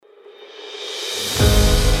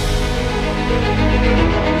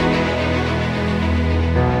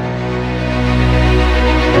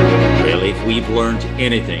we've learned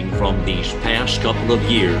anything from these past couple of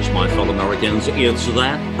years, my fellow Americans, it's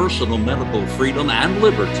that personal medical freedom and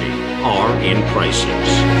liberty are in crisis.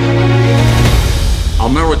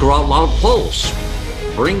 America Out Loud Pulse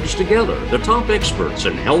brings together the top experts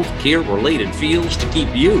in healthcare-related fields to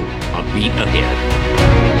keep you a beat ahead.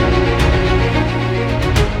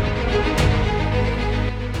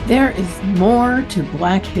 There is more to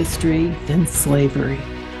Black history than slavery.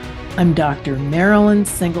 I'm Dr. Marilyn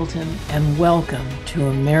Singleton, and welcome to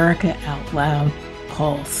America Out Loud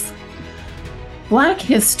Pulse. Black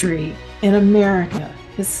history in America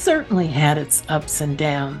has certainly had its ups and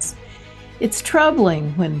downs. It's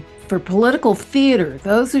troubling when, for political theater,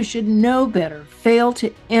 those who should know better fail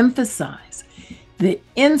to emphasize the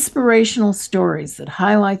inspirational stories that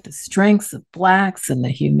highlight the strengths of Blacks and the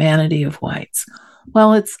humanity of whites.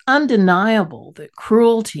 While it's undeniable that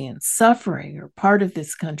cruelty and suffering are part of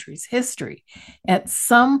this country's history, at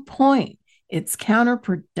some point it's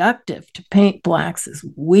counterproductive to paint Blacks as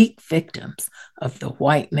weak victims of the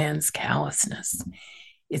white man's callousness.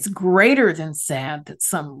 It's greater than sad that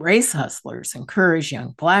some race hustlers encourage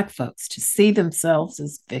young Black folks to see themselves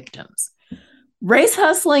as victims. Race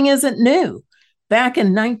hustling isn't new. Back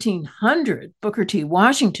in 1900, Booker T.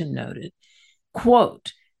 Washington noted,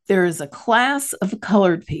 quote, "There is a class of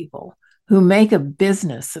colored people who make a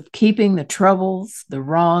business of keeping the troubles, the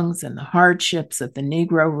wrongs, and the hardships of the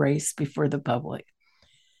Negro race before the public.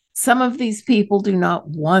 Some of these people do not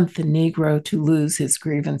want the Negro to lose his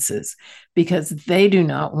grievances because they do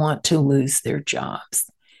not want to lose their jobs.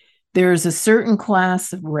 There is a certain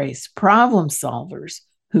class of race problem solvers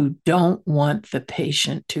who don't want the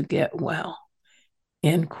patient to get well."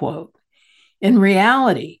 End quote. In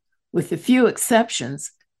reality, with a few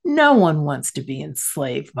exceptions, no one wants to be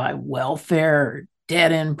enslaved by welfare or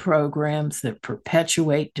dead-end programs that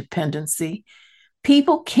perpetuate dependency.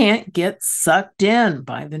 People can't get sucked in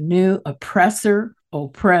by the new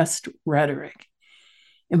oppressor-oppressed rhetoric.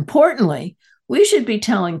 Importantly, we should be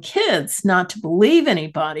telling kids not to believe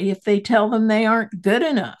anybody if they tell them they aren't good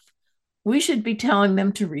enough. We should be telling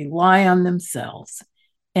them to rely on themselves.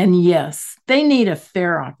 And yes, they need a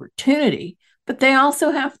fair opportunity, but they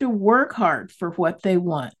also have to work hard for what they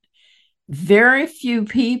want. Very few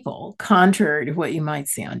people, contrary to what you might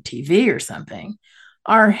see on TV or something,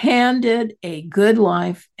 are handed a good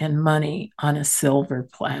life and money on a silver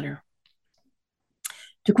platter.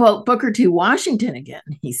 To quote Booker T. Washington again,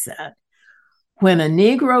 he said, "When a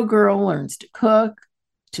Negro girl learns to cook,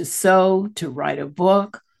 to sew, to write a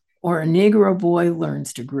book, or a Negro boy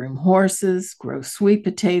learns to groom horses, grow sweet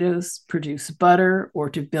potatoes, produce butter, or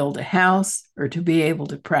to build a house, or to be able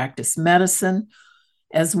to practice medicine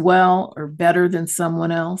as well or better than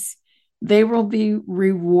someone else, they will be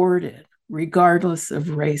rewarded regardless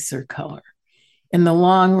of race or color. In the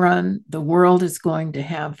long run, the world is going to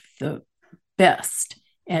have the best,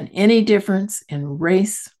 and any difference in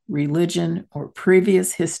race, religion, or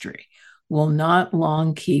previous history will not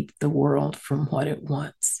long keep the world from what it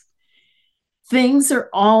wants." Things are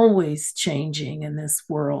always changing in this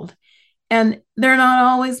world, and they're not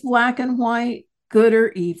always black and white, good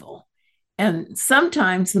or evil. And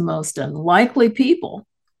sometimes the most unlikely people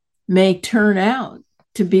may turn out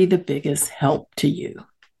to be the biggest help to you.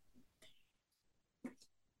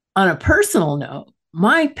 On a personal note,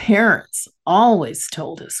 my parents always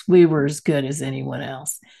told us we were as good as anyone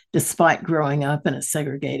else, despite growing up in a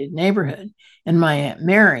segregated neighborhood. And my Aunt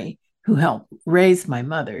Mary, who helped raise my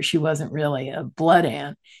mother, she wasn't really a blood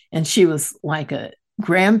aunt, and she was like a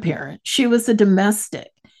grandparent. She was a domestic.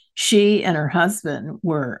 She and her husband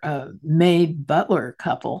were a maid butler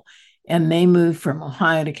couple, and they moved from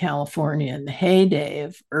Ohio to California in the heyday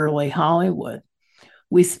of early Hollywood.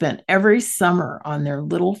 We spent every summer on their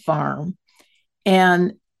little farm,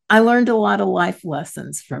 and I learned a lot of life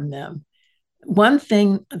lessons from them. One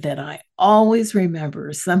thing that I always remember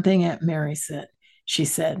is something Aunt Mary said. She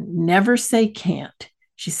said, "Never say can't."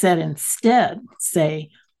 She said, "Instead, say,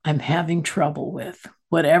 I'm having trouble with,"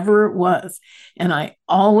 whatever it was. And I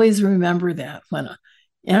always remember that when,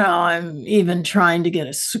 I'm even trying to get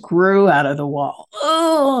a screw out of the wall.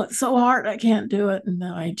 Oh, it's so hard, I can't do it. And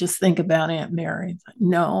then I just think about Aunt Mary.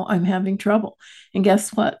 No, I'm having trouble. And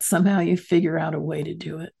guess what? Somehow you figure out a way to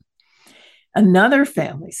do it. Another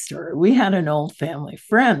family story. We had an old family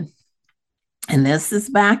friend, and this is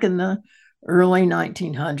back in the early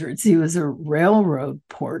 1900s. He was a railroad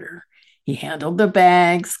porter. He handled the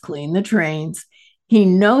bags, cleaned the trains. He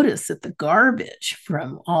noticed that the garbage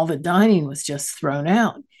from all the dining was just thrown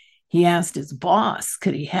out. He asked his boss,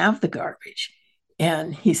 could he have the garbage?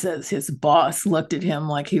 And he says his boss looked at him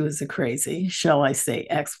like he was a crazy, shall I say,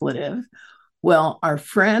 expletive, Well, our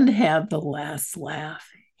friend had the last laugh.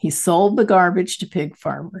 He sold the garbage to pig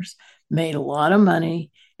farmers, made a lot of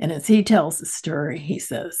money. And as he tells the story, he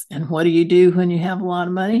says, and what do you do when you have a lot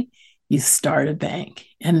of money? You start a bank.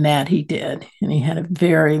 And that he did. And he had a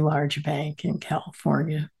very large bank in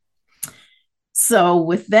California. So,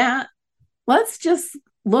 with that, let's just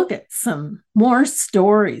look at some more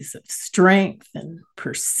stories of strength and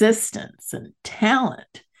persistence and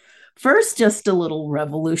talent. First, just a little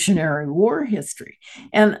Revolutionary War history.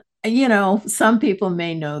 And, some people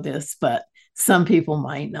may know this, but some people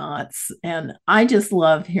might not. And I just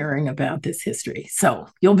love hearing about this history. So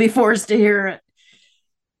you'll be forced to hear it.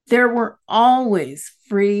 There were always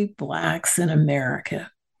free Blacks in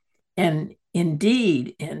America. And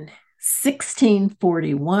indeed, in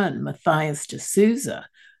 1641, Matthias de Souza,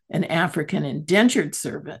 an African indentured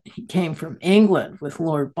servant, he came from England with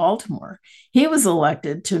Lord Baltimore. He was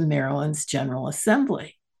elected to Maryland's General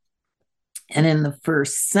Assembly. And in the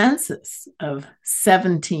first census of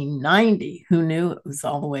 1790, who knew it was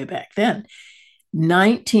all the way back then,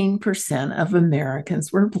 19% of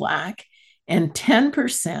Americans were Black, and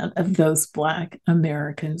 10% of those Black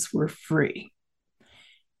Americans were free.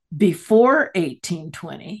 Before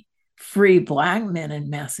 1820, free Black men in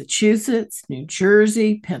Massachusetts, New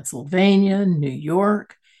Jersey, Pennsylvania, New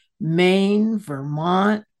York, Maine,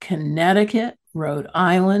 Vermont, Connecticut, Rhode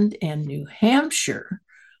Island, and New Hampshire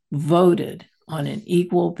voted on an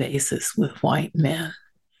equal basis with white men.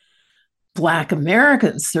 Black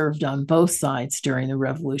Americans served on both sides during the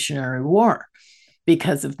Revolutionary War.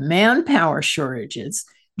 Because of manpower shortages,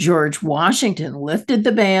 George Washington lifted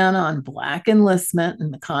the ban on Black enlistment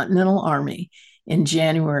in the Continental Army in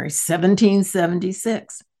January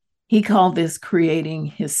 1776. He called this creating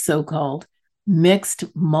his so-called mixed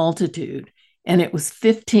multitude, and it was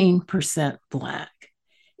 15% Black.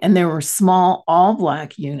 And there were small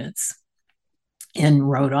all-Black units in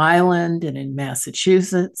Rhode Island and in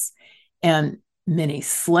Massachusetts, and many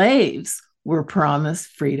slaves were promised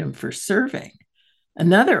freedom for serving.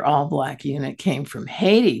 Another all-Black unit came from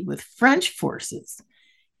Haiti with French forces.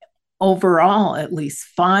 Overall, at least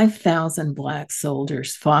 5,000 Black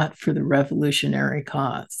soldiers fought for the revolutionary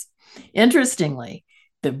cause. Interestingly,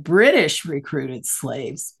 the British recruited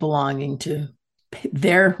slaves belonging to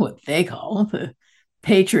what they call the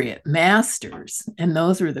Patriot Masters, and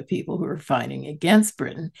those were the people who were fighting against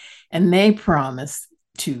Britain, and they promised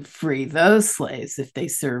to free those slaves if they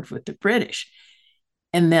served with the British.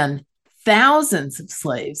 And then thousands of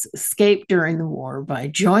slaves escaped during the war by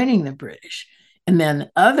joining the British, and then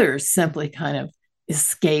others simply kind of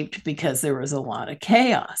escaped because there was a lot of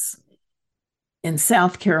chaos. In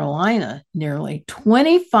South Carolina, nearly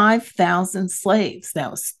 25,000 slaves, that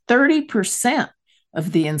was 30%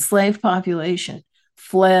 of the enslaved population,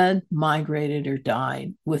 fled, migrated, or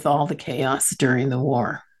died with all the chaos during the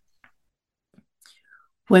war.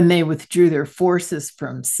 When they withdrew their forces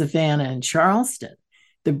from Savannah and Charleston,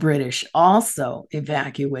 the British also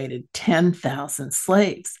evacuated 10,000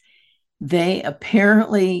 slaves. They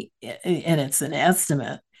apparently, and it's an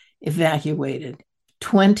estimate, evacuated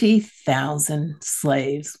 20,000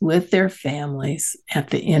 slaves with their families at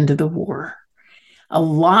the end of the war. A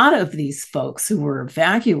lot of these folks who were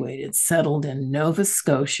evacuated settled in Nova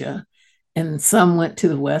Scotia, and some went to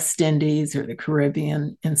the West Indies or the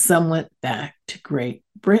Caribbean, and some went back to Great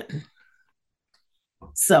Britain.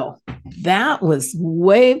 So that was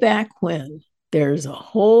way back when. There's a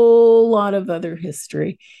whole lot of other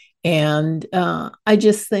history. And I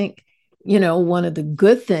just think, one of the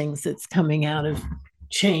good things that's coming out of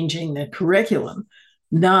changing the curriculum,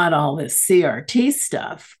 not all this CRT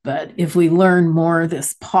stuff, but if we learn more of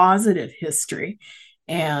this positive history,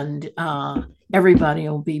 and everybody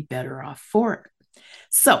will be better off for it.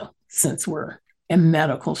 So since we're a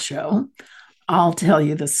medical show, I'll tell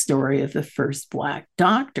you the story of the first Black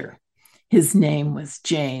doctor. His name was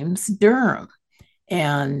James Durham,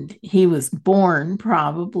 and he was born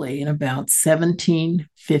probably in about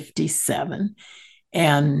 1757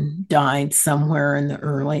 and died somewhere in the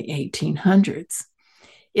early 1800s.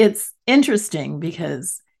 It's interesting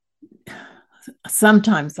because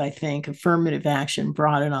sometimes I think affirmative action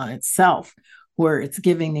brought it on itself, where it's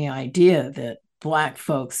giving the idea that Black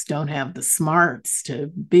folks don't have the smarts to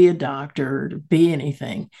be a doctor or to be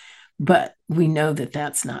anything, but we know that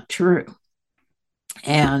that's not true.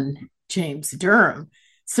 And James Durham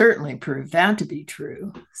certainly proved that to be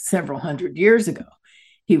true several hundred years ago.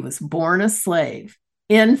 He was born a slave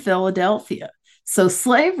in Philadelphia. So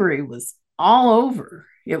slavery was all over.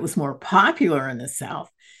 It was more popular in the South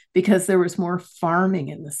because there was more farming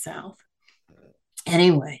in the South.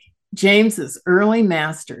 Anyway, James's early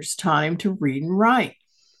masters taught him to read and write.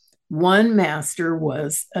 One master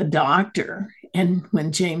was a doctor, and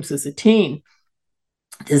when James was a teen,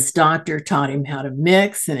 this doctor taught him how to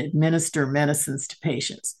mix and administer medicines to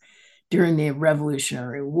patients. During the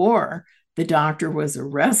Revolutionary War, the doctor was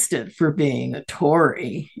arrested for being a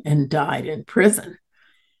Tory and died in prison.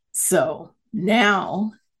 So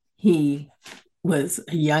now he was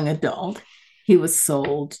a young adult. He was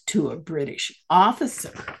sold to a British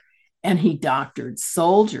officer, and he doctored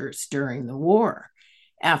soldiers during the war.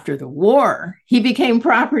 After the war, he became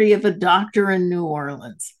property of a doctor in New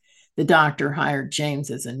Orleans. The doctor hired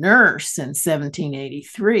James as a nurse in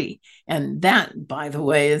 1783. And that, by the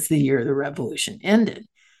way, is the year the revolution ended.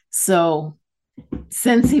 So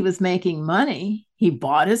since he was making money, he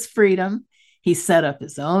bought his freedom. He set up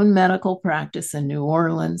his own medical practice in New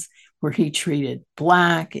Orleans, where he treated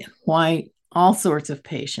Black and white, all sorts of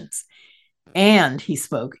patients. And he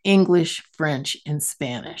spoke English, French, and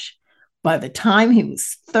Spanish. By the time he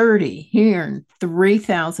was 30, he earned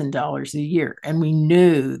 $3,000 a year. And we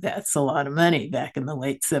knew that's a lot of money back in the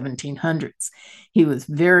late 1700s. He was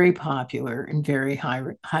very popular and very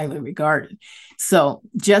highly regarded. So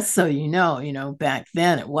just so you know, back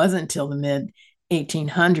then, it wasn't until the mid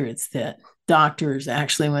 1800s that doctors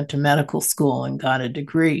actually went to medical school and got a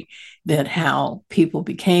degree, that how people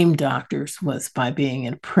became doctors was by being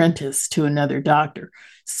an apprentice to another doctor.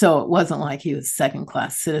 So it wasn't like he was a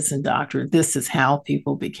second-class citizen doctor. This is how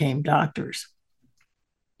people became doctors.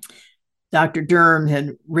 Dr. Durham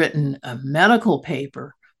had written a medical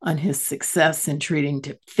paper on his success in treating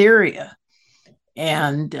diphtheria.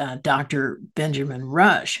 And Dr. Benjamin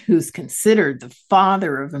Rush, who's considered the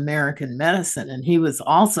father of American medicine, and he was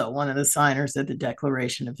also one of the signers of the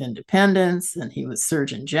Declaration of Independence, and he was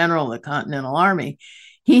Surgeon General of the Continental Army.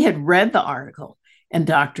 He had read the article, and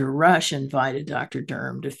Dr. Rush invited Dr.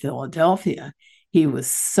 Durham to Philadelphia. He was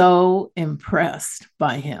so impressed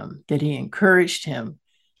by him that he encouraged him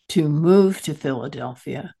to move to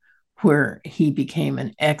Philadelphia, where he became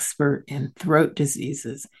an expert in throat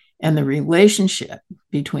diseases and the relationship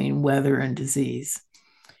between weather and disease.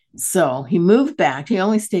 So he moved back. He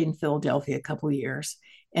only stayed in Philadelphia a couple of years,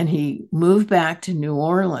 and he moved back to New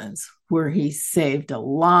Orleans, where he saved a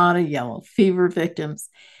lot of yellow fever victims.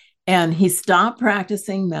 And he stopped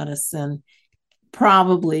practicing medicine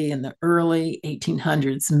probably in the early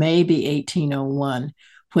 1800s, maybe 1801,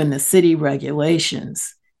 when the city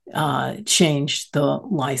regulations changed the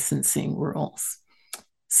licensing rules.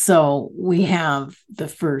 So we have the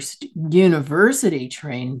first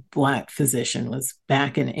university-trained Black physician was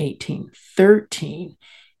back in 1813,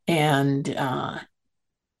 and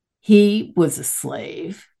he was a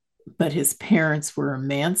slave, but his parents were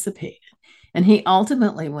emancipated. And he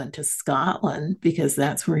ultimately went to Scotland because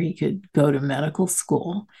that's where he could go to medical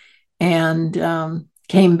school, and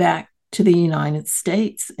came back to the United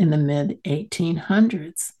States in the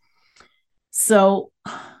mid-1800s. So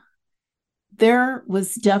there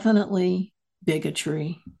was definitely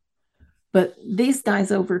bigotry, but these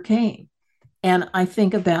guys overcame. And I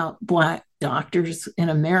think about Black doctors in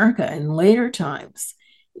America in later times.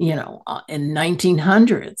 In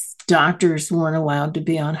 1900s, doctors weren't allowed to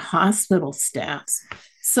be on hospital staffs.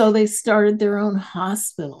 So they started their own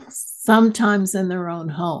hospitals, sometimes in their own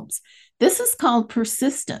homes. This is called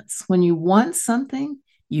persistence. When you want something,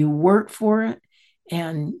 you work for it,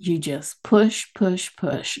 and you just push.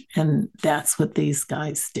 And that's what these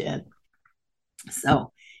guys did.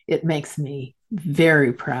 So it makes me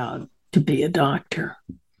very proud to be a doctor.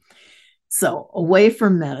 So away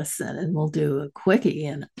from medicine, and we'll do a quickie.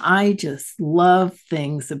 And I just love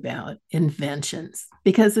things about inventions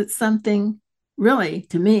because it's something really,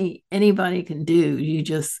 to me, anybody can do. You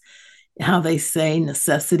just, how they say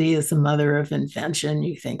necessity is the mother of invention.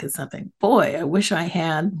 You think of something, boy, I wish I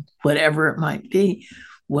had whatever it might be.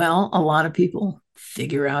 Well, a lot of people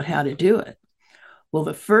figure out how to do it. Well,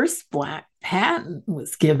 the first Black patent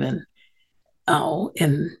was given,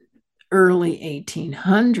 in early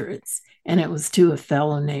 1800s, and it was to a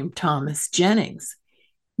fellow named Thomas Jennings.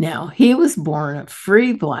 Now, he was born a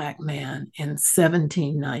free Black man in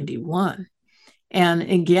 1791. And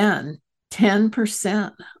again,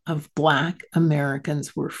 10% of Black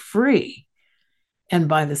Americans were free. And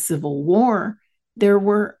by the Civil War, there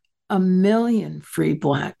were 1 million free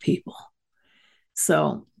Black people.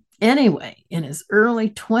 So anyway, in his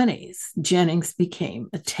early 20s, Jennings became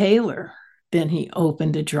a tailor. Then he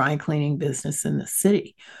opened a dry cleaning business in the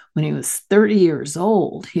city. When he was 30 years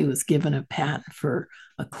old, he was given a patent for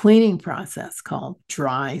a cleaning process called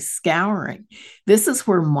dry scouring. This is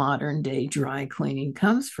where modern day dry cleaning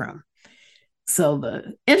comes from. So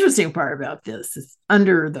the interesting part about this is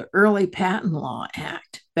under the Early Patent Law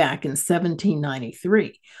Act, back in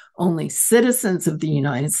 1793. Only citizens of the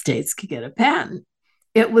United States could get a patent.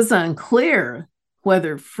 It was unclear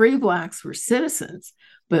whether free blacks were citizens,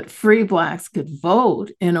 but free blacks could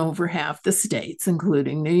vote in over half the states,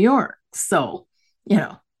 including New York. So,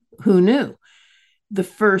 who knew? The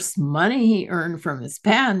first money he earned from his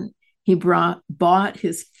patent, he bought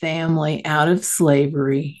his family out of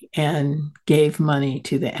slavery and gave money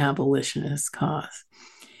to the abolitionist cause.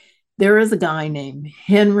 There is a guy named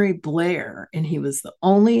Henry Blair, and he was the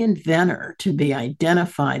only inventor to be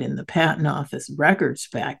identified in the Patent Office records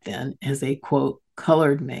back then as a, quote,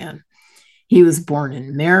 colored man. He was born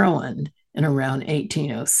in Maryland in around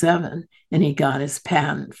 1807, and he got his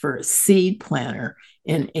patent for a seed planter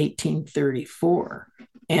in 1834,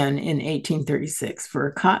 and in 1836 for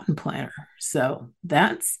a cotton planter. So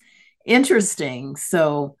that's interesting.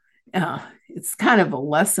 So it's kind of a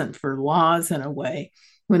lesson for laws in a way.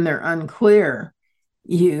 When they're unclear,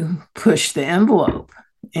 you push the envelope.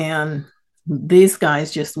 And these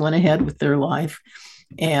guys just went ahead with their life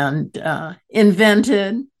and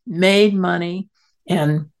invented, made money,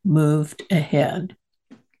 and moved ahead.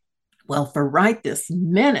 Well, for right this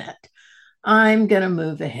minute, I'm going to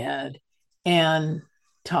move ahead and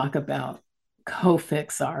talk about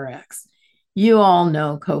Cofix RX. You all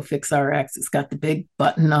know Cofix RX. It's got the big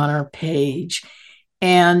button on our page.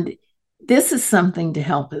 And this is something to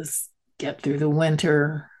help us get through the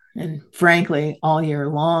winter. And frankly, all year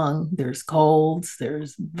long, there's colds,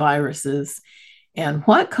 there's viruses. And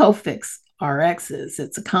what Cofix RX is,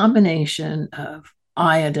 it's a combination of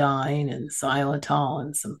iodine and xylitol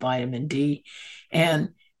and some vitamin D. And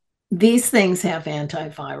these things have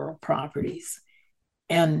antiviral properties.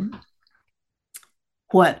 And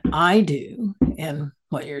what I do and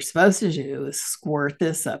what you're supposed to do is squirt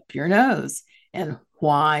this up your nose. And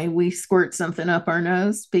why we squirt something up our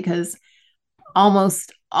nose? Because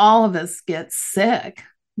almost all of us get sick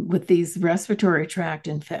with these respiratory tract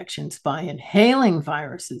infections by inhaling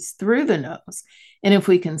viruses through the nose. And if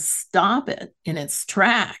we can stop it in its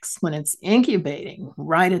tracks when it's incubating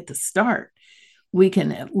right at the start, we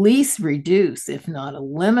can at least reduce, if not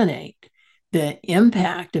eliminate, the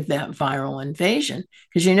impact of that viral invasion.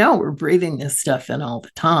 Because we're breathing this stuff in all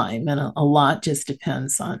the time, and a lot just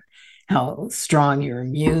depends on how strong your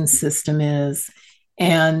immune system is.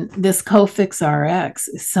 And this Cofix RX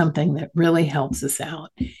is something that really helps us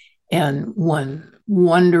out. And one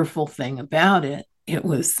wonderful thing about it, it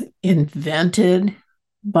was invented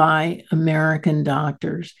by American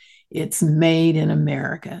doctors. It's made in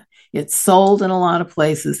America. It's sold in a lot of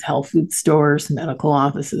places, health food stores, medical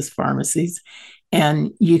offices, pharmacies.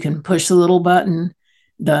 And you can push a little button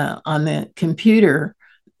on the computer.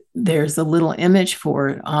 There's a little image for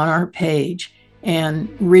it on our page, and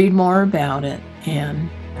read more about it and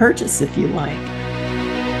purchase if you like.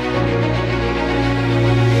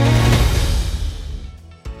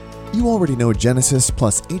 You already know Genesis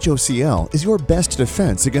plus HOCl is your best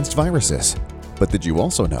defense against viruses. But did you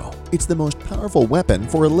also know it's the most powerful weapon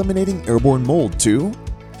for eliminating airborne mold too?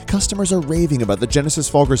 Customers are raving about the Genesis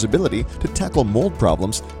Fogger's ability to tackle mold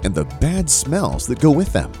problems and the bad smells that go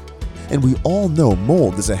with them. And we all know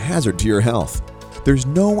mold is a hazard to your health. There's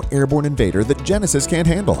no airborne invader that Genesis can't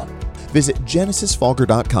handle. Visit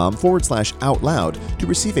genesisfogger.com/outloud to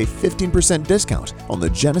receive a 15% discount on the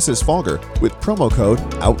Genesis Fogger with promo code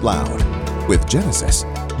OUTLOUD. With Genesis,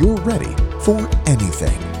 you're ready for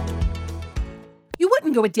anything. You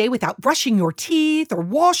wouldn't go a day without brushing your teeth or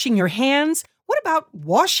washing your hands. What about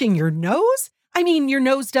washing your nose? I mean, your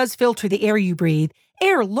nose does filter the air you breathe,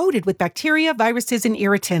 air loaded with bacteria, viruses, and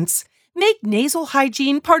irritants. Make nasal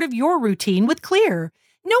hygiene part of your routine with Xlear.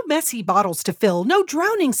 No messy bottles to fill, no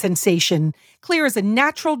drowning sensation. Xlear is a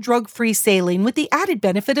natural drug-free saline with the added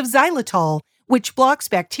benefit of xylitol, which blocks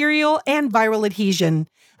bacterial and viral adhesion.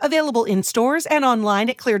 Available in stores and online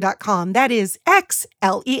at Xlear.com. That is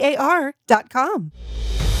XLEAR.com.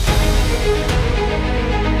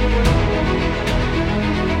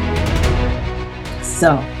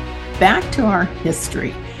 So, back to our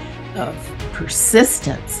history of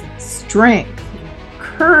persistence, strength,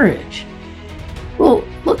 courage. We'll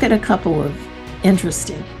look at a couple of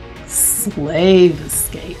interesting slave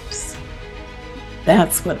escapes.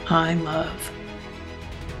 That's what I love.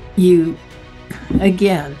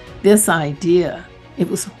 Again, this idea, it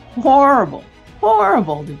was horrible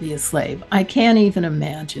to be a slave. I can't even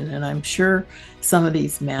imagine, and I'm sure some of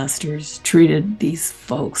these masters treated these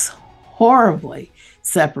folks horribly,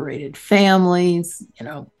 separated families,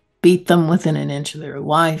 beat them within an inch of their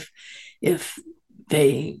life if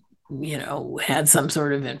they, had some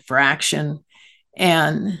sort of infraction.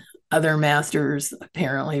 And Other masters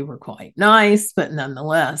apparently were quite nice, but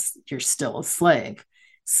nonetheless, you're still a slave.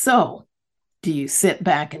 So, do you sit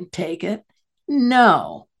back and take it?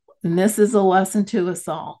 No. And this is a lesson to us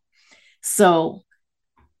all. So,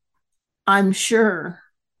 I'm sure,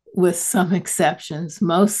 with some exceptions,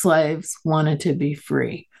 most slaves wanted to be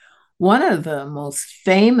free. One of the most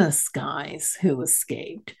famous guys who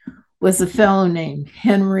escaped was a fellow named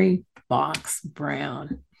Henry Box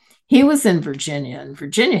Brown. He was in Virginia, and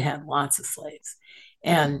Virginia had lots of slaves.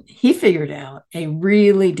 And he figured out a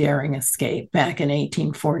really daring escape back in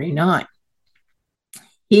 1849.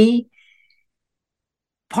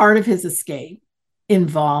 Part of his escape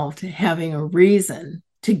involved having a reason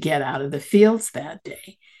to get out of the fields that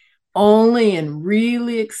day. Only in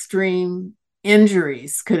really extreme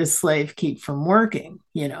injuries could a slave keep from working.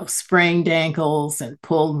 Sprained ankles and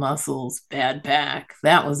pulled muscles, bad back.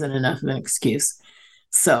 That wasn't enough of an excuse.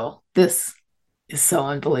 So this is so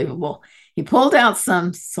unbelievable. He pulled out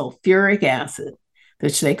some sulfuric acid,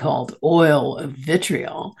 which they called oil of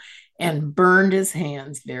vitriol, and burned his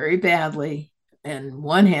hands very badly, and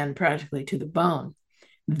one hand practically to the bone.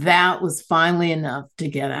 That was finally enough to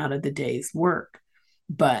get out of the day's work.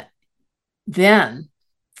 But then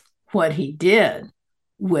what he did,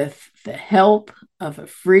 with the help of a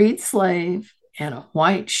freed slave and a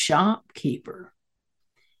white shopkeeper,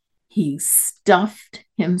 he stuffed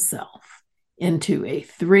himself into a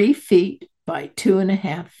 3 feet by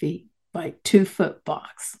 2.5 feet by 2 foot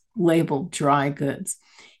box labeled dry goods.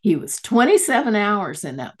 He was 27 hours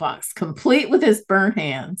in that box, complete with his burnt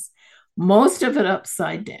hands, most of it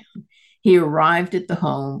upside down. He arrived at the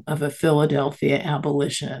home of a Philadelphia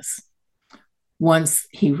abolitionist. Once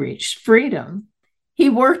he reached freedom, he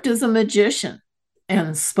worked as a magician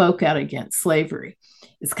and spoke out against slavery.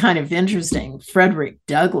 It's kind of interesting. Frederick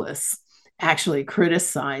Douglass actually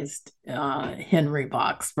criticized Henry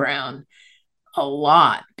Box Brown a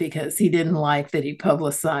lot because he didn't like that he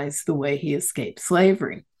publicized the way he escaped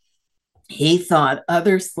slavery. He thought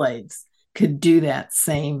other slaves could do that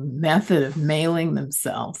same method of mailing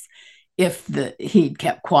themselves if he'd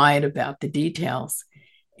kept quiet about the details.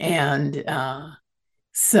 And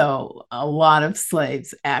so a lot of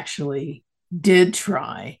slaves actually did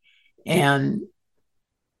try, and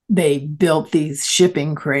they built these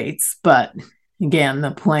shipping crates. But again,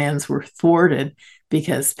 the plans were thwarted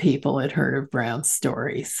because people had heard of Brown's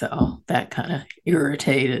story. So that kind of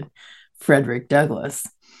irritated Frederick Douglass.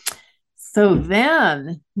 So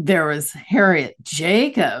then there was Harriet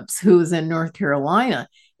Jacobs, who was in North Carolina,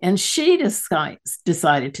 and she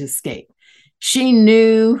decided to escape. She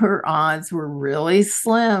knew her odds were really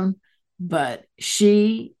slim, but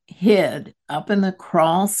she hid up in the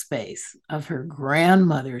crawl space of her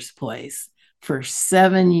grandmother's place for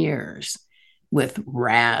 7 years with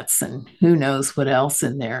rats and who knows what else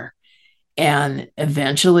in there. And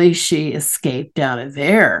eventually she escaped out of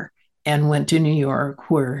there and went to New York,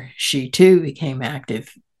 where she too became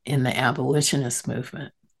active in the abolitionist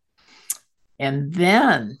movement. And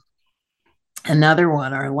then another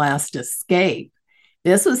one, our last escape,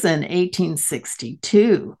 this was in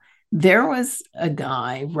 1862. There was a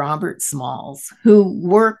guy, Robert Smalls, who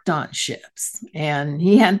worked on ships, and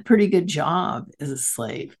he had a pretty good job as a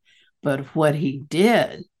slave. But what he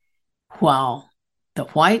did, while the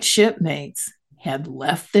white shipmates had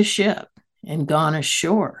left the ship and gone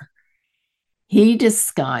ashore, he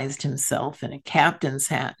disguised himself in a captain's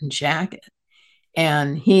hat and jacket,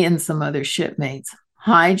 and he and some other shipmates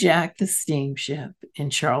hijacked the steamship in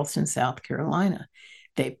Charleston, South Carolina.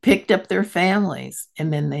 They picked up their families,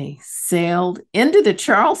 and then they sailed into the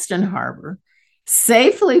Charleston harbor,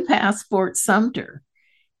 safely past Fort Sumter.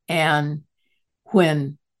 And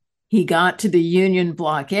when he got to the Union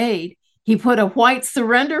blockade, he put a white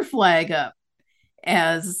surrender flag up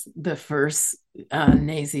as the first a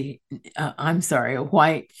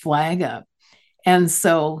white flag up. And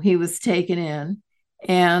so he was taken in,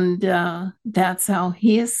 and that's how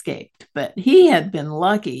he escaped. But he had been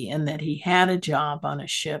lucky in that he had a job on a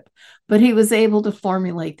ship, but he was able to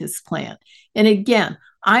formulate this plan. And again,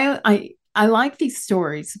 I like these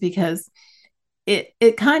stories because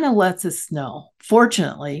it kind of lets us know.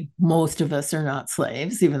 Fortunately, most of us are not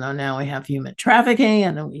slaves, even though now we have human trafficking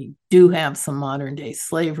and we do have some modern day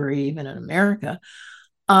slavery, even in America,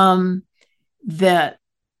 that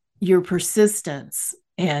your persistence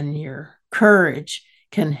and your courage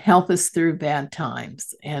can help us through bad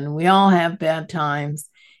times. And we all have bad times,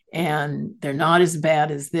 and they're not as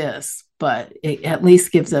bad as this, but it at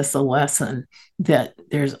least gives us a lesson that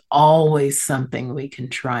there's always something we can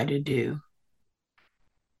try to do.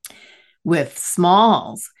 With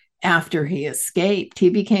Smalls, after he escaped,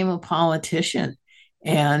 he became a politician,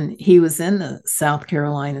 And he was in the South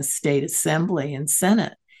Carolina State Assembly and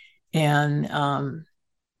Senate. And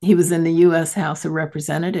he was in the U.S. House of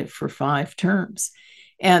Representatives for 5 terms.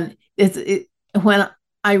 And when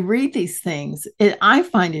I read these things, I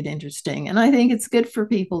find it interesting. And I think it's good for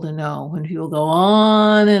people to know when people go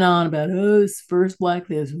on and on about, oh, it's first black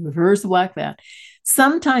this, first black that.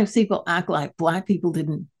 Sometimes people act like black people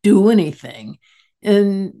didn't do anything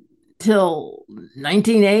until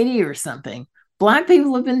 1980 or something. Black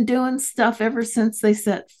people have been doing stuff ever since they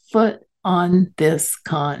set foot on this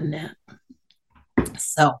continent.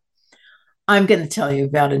 So I'm going to tell you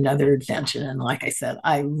about another invention. And like I said,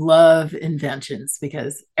 I love inventions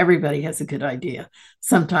because everybody has a good idea.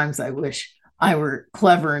 Sometimes I wish I were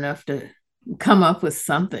clever enough to come up with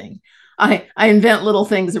something. I invent little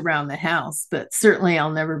things around the house, but certainly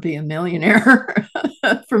I'll never be a millionaire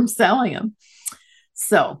from selling them.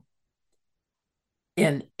 So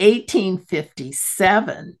in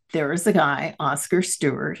 1857, there was a guy, Oscar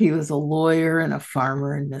Stewart. He was a lawyer and a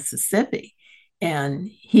farmer in Mississippi. And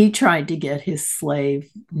he tried to get his slave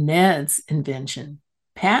Ned's invention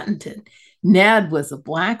patented. Ned was a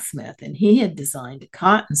blacksmith, and he had designed a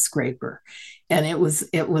cotton scraper. And it was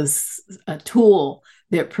a tool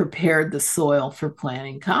that prepared the soil for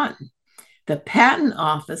planting cotton. The patent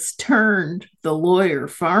office turned the lawyer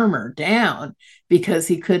farmer down because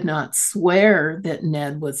he could not swear that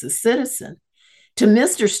Ned was a citizen. To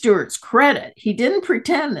Mr. Stewart's credit, he didn't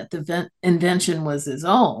pretend that the invention was his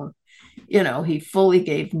own. He fully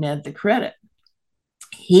gave Ned the credit.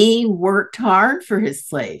 He worked hard for his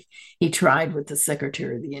slave. He tried with the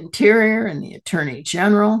Secretary of the Interior and the Attorney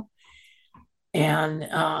General, and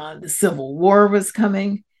the Civil War was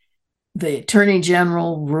coming. The Attorney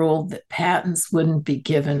General ruled that patents wouldn't be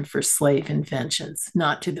given for slave inventions,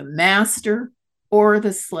 not to the master or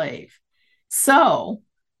the slave. So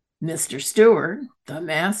Mr. Stewart, the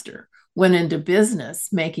master, went into business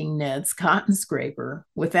making Ned's cotton scraper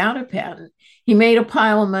without a patent. He made a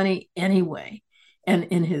pile of money anyway. And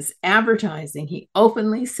in his advertising, he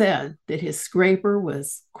openly said that his scraper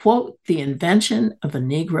was, quote, the invention of a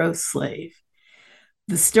Negro slave.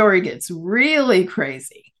 The story gets really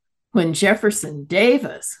crazy when Jefferson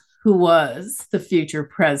Davis, who was the future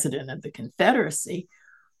president of the Confederacy,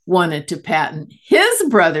 wanted to patent his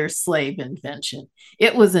brother's slave invention.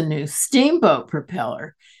 It was a new steamboat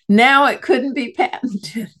propeller. Now it couldn't be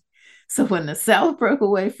patented. So when the South broke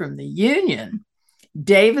away from the Union,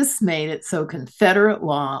 Davis made it so Confederate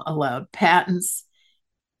law allowed patents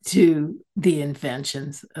to the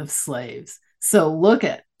inventions of slaves. So look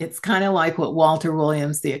at, it's kind of like what Walter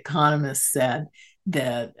Williams, the economist, said,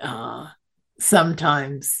 that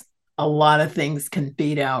sometimes a lot of things can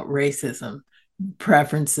beat out racism,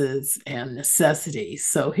 preferences, and necessities.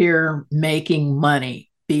 So here, making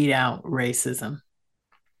money beat out racism.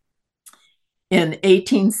 In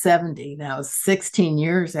 1870, that was 16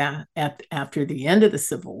 years after the end of the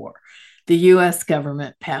Civil War, the U.S.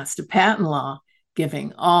 government passed a patent law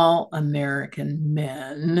giving all American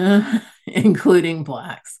men, including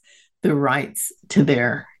blacks, the rights to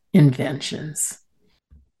their inventions.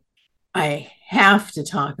 I have to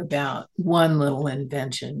talk about one little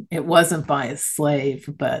invention. It wasn't by a slave,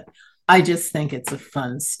 but I just think it's a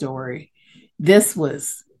fun story. This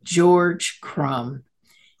was George Crumb.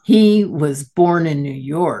 He was born in New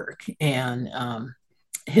York, and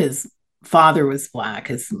his father was black.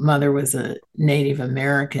 His mother was a Native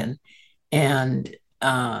American, and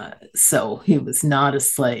so he was not a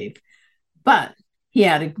slave. But he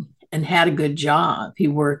had a good job. He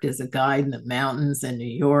worked as a guide in the mountains in New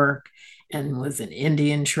York and was an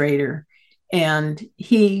Indian trader. And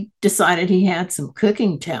he decided he had some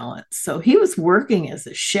cooking talent. So he was working as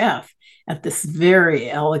a chef at this very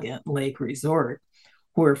elegant lake resort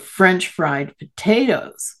where French fried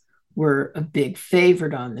potatoes were a big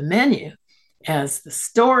favorite on the menu. As the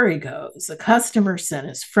story goes, a customer sent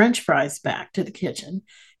his French fries back to the kitchen,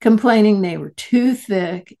 complaining they were too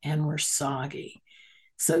thick and were soggy.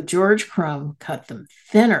 So George Crumb cut them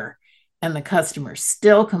thinner, and the customer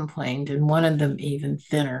still complained and wanted them even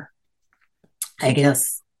thinner. I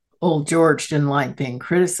guess old George didn't like being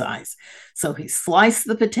criticized, so he sliced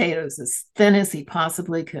the potatoes as thin as he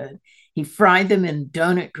possibly could. He fried them in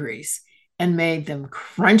donut grease and made them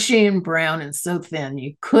crunchy and brown and so thin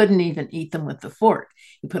you couldn't even eat them with a fork.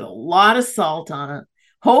 He put a lot of salt on it,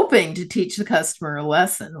 hoping to teach the customer a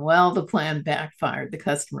lesson. Well, the plan backfired. The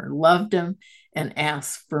customer loved him and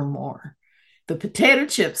asked for more. The potato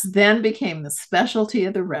chips then became the specialty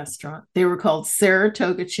of the restaurant. They were called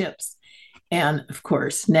Saratoga chips. And of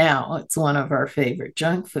course, now it's one of our favorite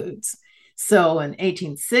junk foods. So in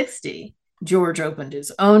 1860, George opened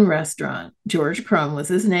his own restaurant. George Crumb was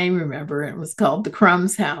his name, remember, and it was called the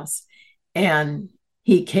Crumb's House. And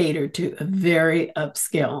he catered to a very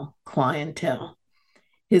upscale clientele.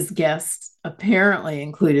 His guests apparently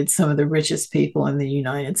included some of the richest people in the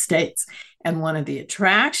United States. And one of the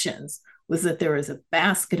attractions was that there was a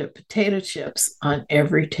basket of potato chips on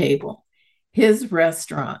every table. His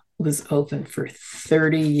restaurant was open for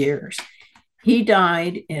 30 years. He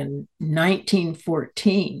died in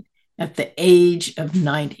 1914 at the age of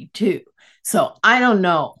 92. So I don't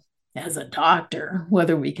know, as a doctor,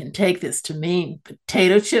 whether we can take this to mean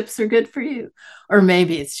potato chips are good for you, or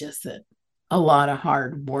maybe it's just that a lot of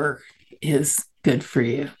hard work is good for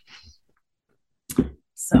you.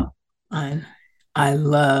 So I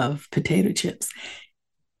love potato chips.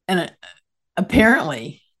 And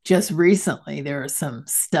apparently, just recently, there was some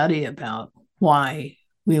study about why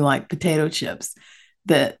we like potato chips,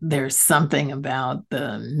 that there's something about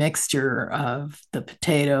the mixture of the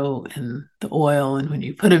potato and the oil. And when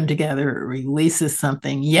you put them together, it releases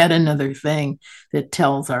something, yet another thing that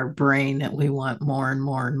tells our brain that we want more and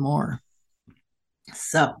more and more.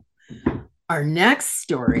 So our next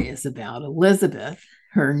story is about Elizabeth.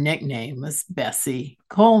 Her nickname was Bessie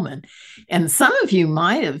Coleman. And some of you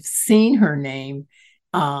might have seen her name.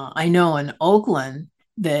 I know in Oakland,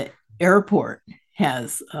 the airport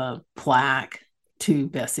has a plaque to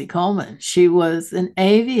Bessie Coleman. She was an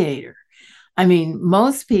aviator. I mean,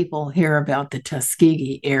 most people hear about the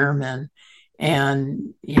Tuskegee Airmen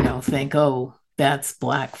and, think, oh, that's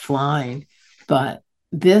black flying. But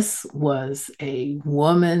this was a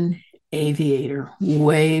woman aviator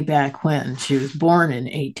way back when. She was born in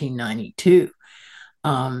 1892.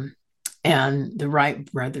 And the Wright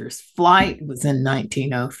brothers' flight was in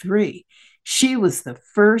 1903. She was the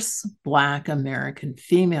first Black American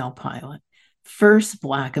female pilot, first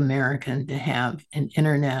Black American to have an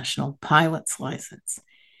international pilot's license.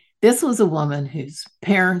 This was a woman whose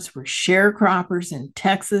parents were sharecroppers in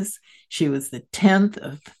Texas. She was the 10th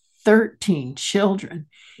of 13 children.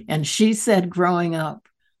 And she said growing up,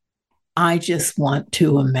 I just want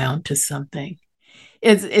to amount to something.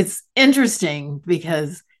 It's interesting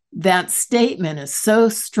because that statement is so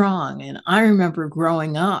strong. And I remember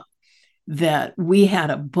growing up that we had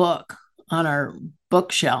a book on our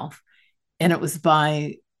bookshelf, and it was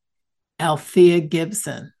by Althea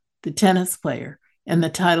Gibson, the tennis player. And the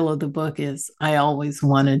title of the book is I Always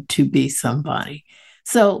Wanted to Be Somebody.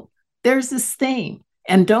 So there's this theme.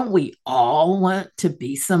 And don't we all want to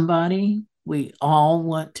be somebody? We all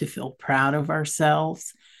want to feel proud of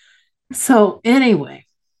ourselves. So anyway,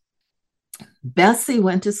 Bessie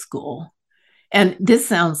went to school. And this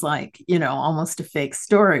sounds like, almost a fake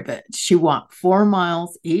story, but she walked 4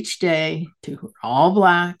 miles each day to her all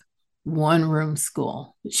Black, one-room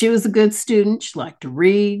school. She was a good student. She liked to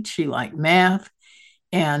read. She liked math.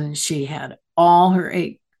 And she had all her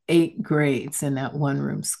eight grades in that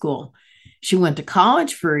one-room school. She went to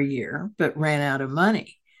college for a year, but ran out of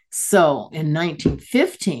money. So in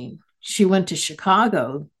 1915, she went to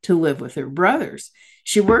Chicago to live with her brothers.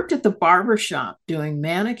 She worked at the barber shop doing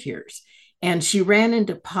manicures, and she ran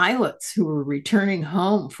into pilots who were returning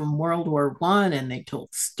home from World War I, and they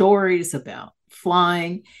told stories about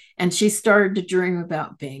flying, and she started to dream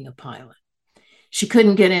about being a pilot. She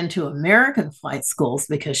couldn't get into American flight schools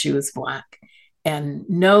because she was Black, and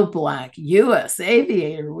no Black U.S.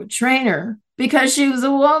 aviator would train her because she was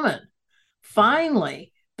a woman.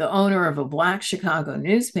 Finally, the owner of a Black Chicago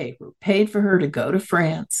newspaper paid for her to go to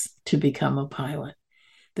France to become a pilot.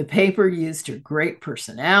 The paper used her great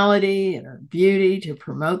personality and her beauty to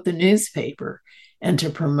promote the newspaper and to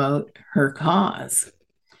promote her cause.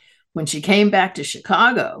 When she came back to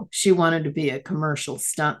Chicago, she wanted to be a commercial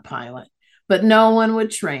stunt pilot, but no one would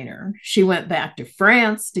train her. She went back to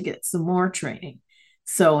France to get some more training.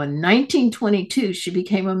 So in 1922, she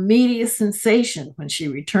became a media sensation when she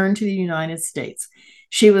returned to the United States.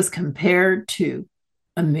 She was compared to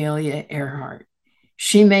Amelia Earhart.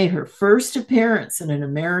 She made her first appearance in an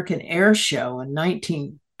American air show in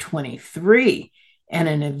 1923 and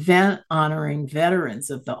an event honoring veterans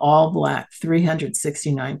of the all-Black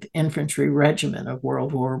 369th Infantry Regiment of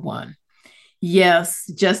World War I.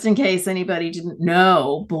 Yes, just in case anybody didn't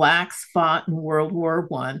know, Blacks fought in World War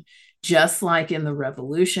I, just like in the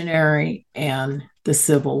Revolutionary and the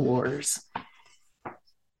Civil Wars.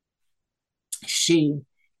 She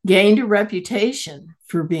gained a reputation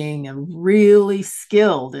for being a really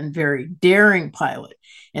skilled and very daring pilot,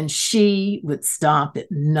 and she would stop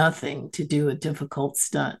at nothing to do a difficult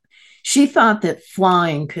stunt. She thought that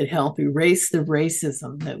flying could help erase the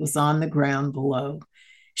racism that was on the ground below.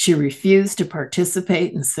 She refused to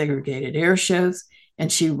participate in segregated air shows,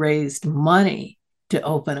 and she raised money to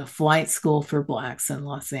open a flight school for Blacks in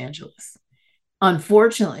Los Angeles.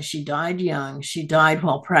 Unfortunately, she died young. She died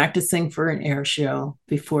while practicing for an air show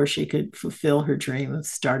before she could fulfill her dream of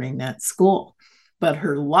starting that school. But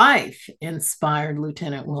her life inspired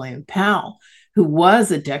Lieutenant William Powell, who was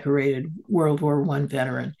a decorated World War I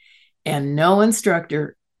veteran, and no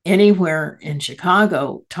instructor anywhere in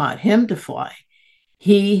Chicago taught him to fly.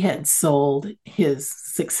 He had sold his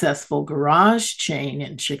successful garage chain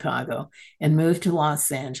in Chicago and moved to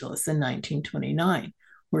Los Angeles in 1929,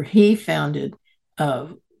 where he founded a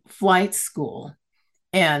flight school.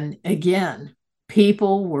 And again,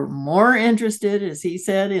 people were more interested, as he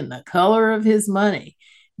said, in the color of his money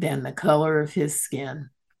than the color of his skin.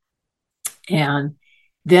 And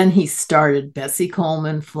then he started Bessie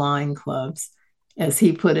Coleman Flying Clubs, as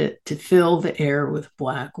he put it, to fill the air with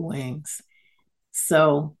black wings.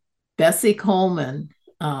 So Bessie Coleman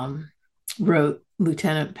wrote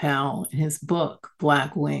Lieutenant Powell in his book,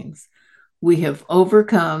 Black Wings. We have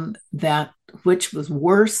overcome that which was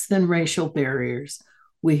worse than racial barriers.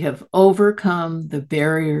 We have overcome the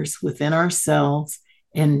barriers within ourselves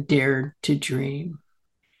and dared to dream.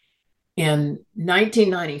 In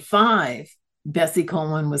 1995, Bessie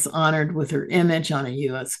Coleman was honored with her image on a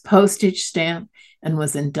U.S. postage stamp and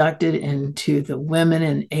was inducted into the Women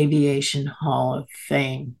in Aviation Hall of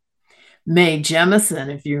Fame. Mae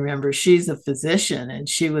Jemison, if you remember, she's a physician and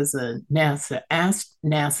she was a NASA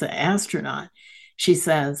astronaut. She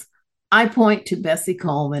says, I point to Bessie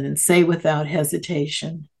Coleman and say without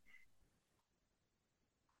hesitation,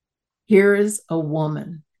 here is a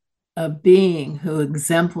woman, a being who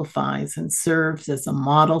exemplifies and serves as a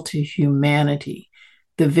model to humanity,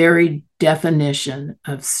 the very definition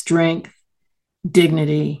of strength,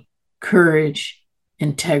 dignity, courage,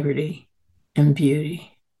 integrity, and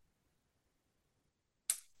beauty.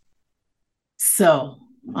 So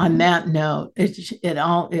on that note,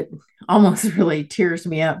 it almost really tears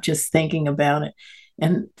me up just thinking about it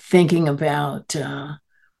and thinking about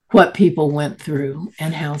what people went through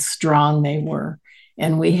and how strong they were.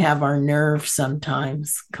 And we have our nerve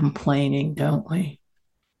sometimes complaining, don't we?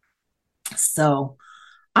 So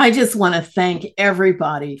I just want to thank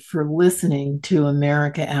everybody for listening to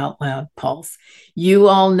America Out Loud Pulse. You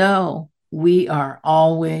all know we are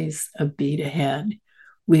always a beat ahead.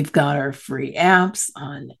 We've got our free apps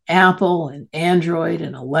on Apple and Android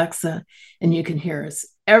and Alexa, and you can hear us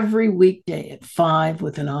every weekday at 5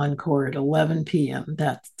 with an encore at 11 p.m.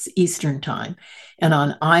 That's Eastern time, and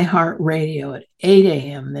on iHeartRadio at 8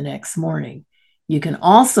 a.m. the next morning. You can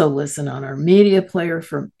also listen on our media player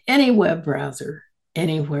from any web browser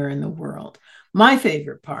anywhere in the world. My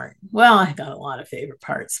favorite part, well, I got a lot of favorite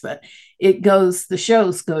parts, but the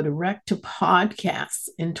shows go direct to podcasts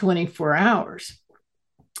in 24 hours.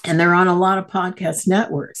 And they're on a lot of podcast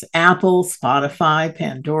networks, Apple, Spotify,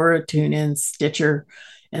 Pandora, TuneIn, Stitcher,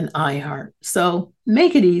 and iHeart. So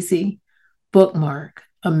make it easy. Bookmark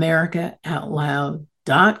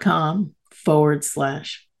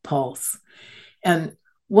americaoutloud.com/pulse. And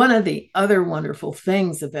one of the other wonderful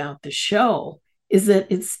things about the show is that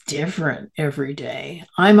it's different every day.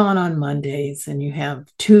 I'm on Mondays, and you have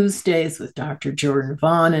Tuesdays with Dr. Jordan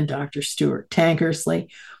Vaughn and Dr. Stuart Tankersley,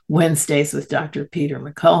 Wednesdays with Dr. Peter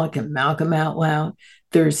McCulloch and Malcolm Out Loud,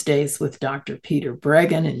 Thursdays with Dr. Peter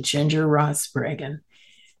Bregan and Ginger Ross Bregan.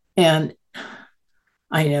 And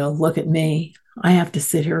I know, look at me, I have to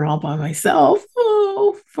sit here all by myself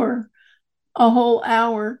for a whole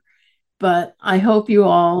hour, but I hope you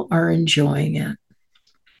all are enjoying it.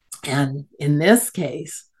 And in this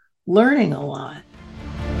case, learning a lot.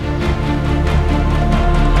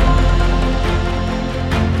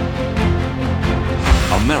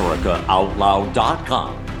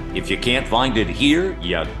 AmericaOutloud.com. If you can't find it here,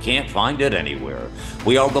 you can't find it anywhere.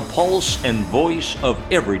 We are the pulse and voice of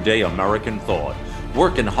everyday American thought,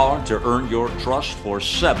 working hard to earn your trust for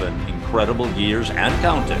 7 incredible years and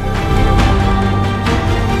counting.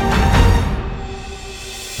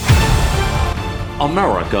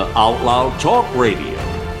 America Out Loud Talk Radio.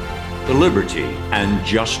 Liberty and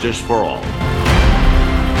justice for all.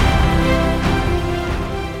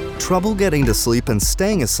 Trouble getting to sleep and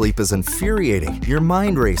staying asleep is infuriating. Your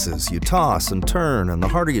mind races, you toss and turn, and the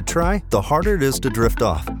harder you try, the harder it is to drift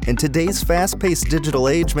off. And today's fast-paced digital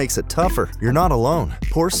age makes it tougher. You're not alone.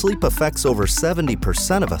 Poor sleep affects over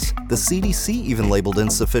 70% of us. The CDC even labeled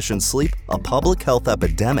insufficient sleep a public health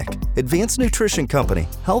epidemic. Advanced nutrition company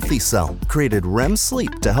Healthy Cell created REM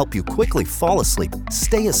sleep to help you quickly fall asleep,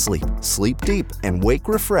 stay asleep, sleep deep, and wake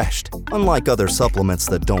refreshed. Unlike other supplements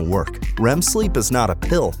that don't work, REM sleep is not a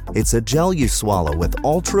pill. It's a gel you swallow with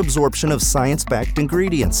ultra-absorption of science-backed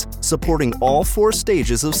ingredients, supporting all 4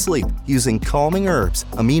 stages of sleep using calming herbs,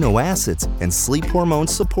 amino acids, and sleep hormone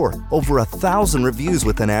support. Over 1,000 reviews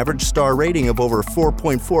with an average star rating of over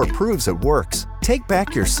 4.4 proves it works. Take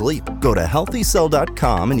back your sleep. Go to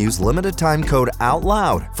healthycell.com and use limited time code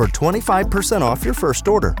OUTLOUD for 25% off your first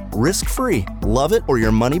order. Risk-free. Love it or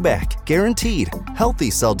your money back. Guaranteed.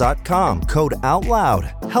 Healthycell.com code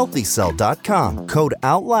OUTLOUD. Healthycell.com code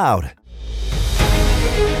OUTLOUD.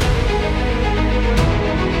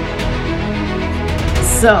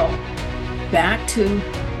 So, back to,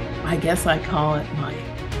 I guess I call it my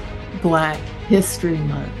Black History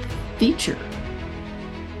Month feature.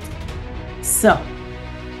 So,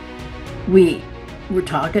 we were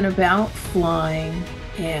talking about flying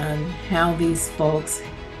and how these folks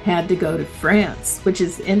had to go to France, which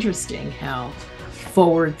is interesting how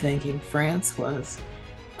forward-thinking France was,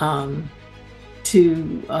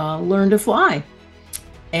 to learn to fly.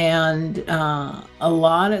 And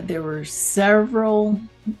there were several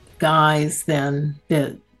guys then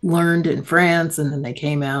that learned in France, and then they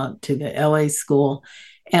came out to the LA school.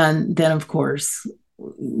 And then, of course,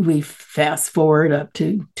 we fast forward up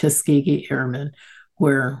to Tuskegee Airmen,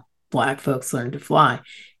 where Black folks learned to fly.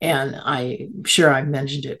 And I'm sure I've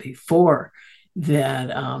mentioned it before that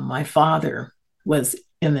my father was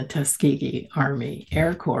in the Tuskegee Army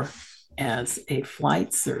Air Corps as a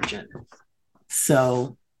flight surgeon.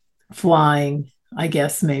 So flying, I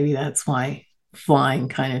guess maybe that's why flying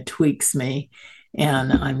kind of tweaks me,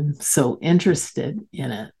 and I'm so interested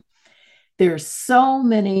in it. There's so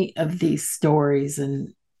many of these stories,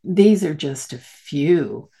 and these are just a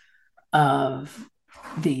few of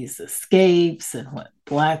these escapes and what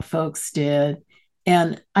Black folks did.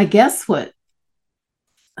 And I guess what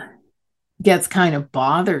gets kind of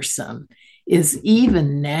bothersome is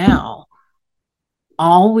even now,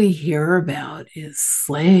 all we hear about is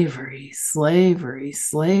slavery, slavery,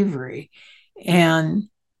 slavery. And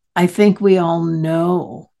I think we all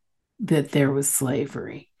know that there was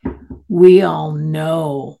slavery. We all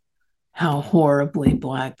know how horribly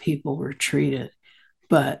Black people were treated,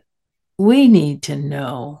 but we need to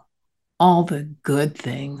know all the good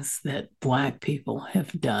things that Black people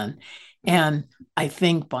have done. And I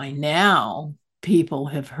think by now, people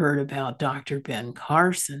have heard about Dr. Ben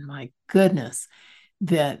Carson. My goodness,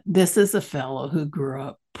 that this is a fellow who grew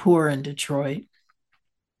up poor in Detroit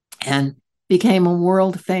and became a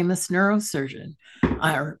world famous neurosurgeon.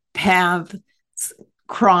 Our paths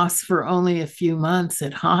crossed for only a few months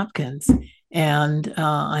at Hopkins. And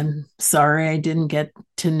I'm sorry I didn't get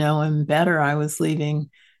to know him better. I was leaving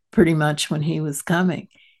pretty much when he was coming.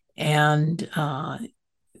 And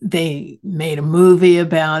they made a movie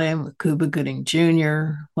about him with Cuba Gooding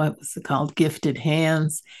Jr., what was it called? Gifted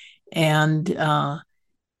Hands. And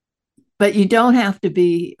but you don't have to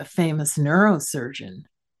be a famous neurosurgeon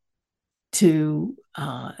to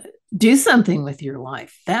do something with your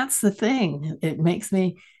life. That's the thing. It makes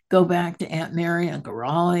me go back to Aunt Mary, Uncle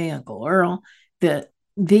Raleigh, Uncle Earl, that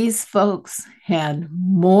these folks had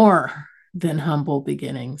more than humble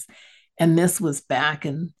beginnings. And this was back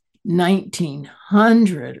in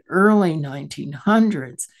 1900, early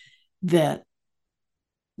 1900s, that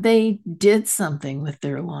they did something with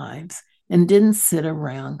their lives and didn't sit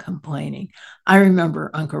around complaining. I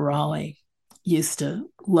remember Uncle Raleigh used to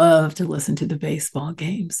love to listen to the baseball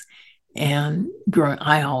games. And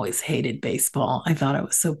I always hated baseball. I thought it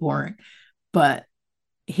was so boring. But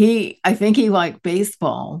I think he liked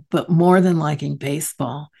baseball, but more than liking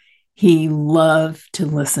baseball, he loved to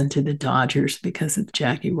listen to the Dodgers because of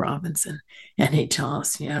Jackie Robinson. And he'd tell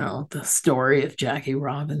us, the story of Jackie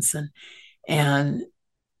Robinson. And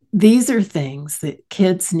these are things that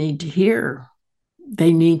kids need to hear.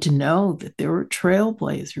 They need to know that there were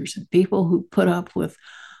trailblazers and people who put up with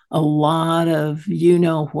a lot of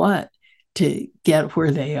what to get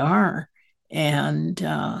where they are. And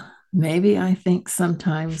maybe I think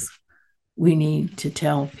sometimes we need to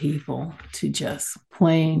tell people to just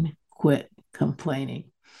plain quit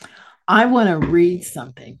complaining. I want to read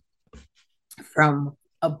something from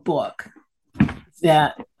a book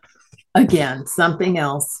that, again, something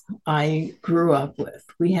else I grew up with.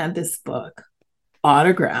 We had this book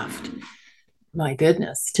autographed, my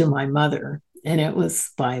goodness, to my mother. And it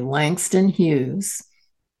was by Langston Hughes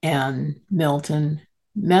and Milton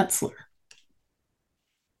Metzler.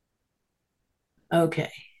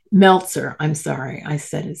 Okay, Meltzer, I'm sorry, I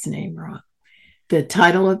said his name wrong. The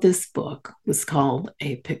title of this book was called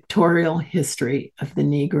A Pictorial History of the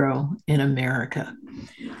Negro in America.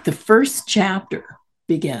 The first chapter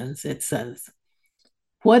begins, it says,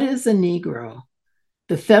 "What is a Negro?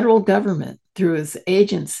 The federal government, through its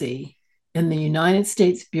agency in the United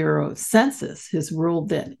States Bureau of Census, has ruled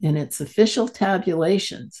that in its official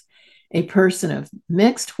tabulations, a person of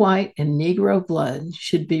mixed white and Negro blood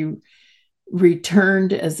should be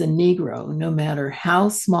returned as a Negro, no matter how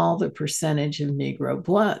small the percentage of Negro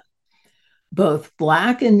blood. Both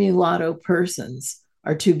Black and mulatto persons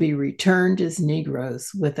are to be returned as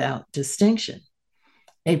Negroes without distinction.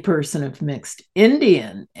 A person of mixed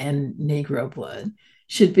Indian and Negro blood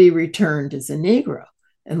should be returned as a Negro,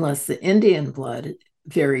 unless the Indian blood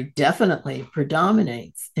very definitely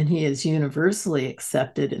predominates and he is universally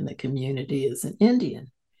accepted in the community as an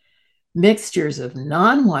Indian. Mixtures of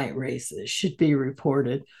non-white races should be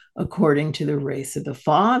reported according to the race of the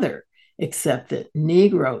father, except that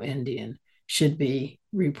Negro Indian should be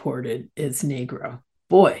reported as Negro.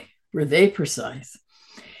 Boy, were they precise.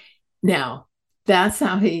 Now, that's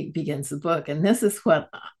how he begins the book. And this is what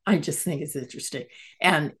I just think is interesting.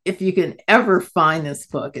 And if you can ever find this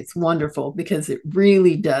book, it's wonderful because it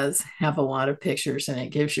really does have a lot of pictures and it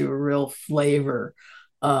gives you a real flavor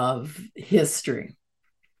of history.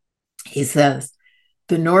 He says,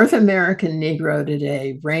 the North American Negro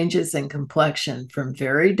today ranges in complexion from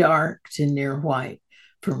very dark to near white,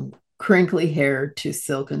 from crinkly haired to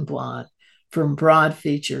silken blonde, from broad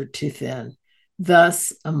featured to thin.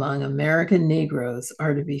 Thus, among American Negroes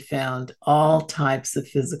are to be found all types of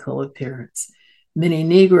physical appearance. Many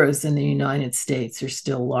Negroes in the United States are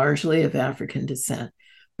still largely of African descent,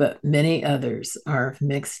 but many others are of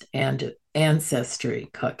mixed ancestry,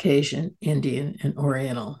 Caucasian, Indian, and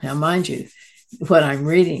Oriental. Now, mind you, what I'm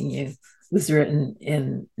reading you was written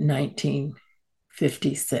in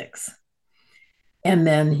 1956. And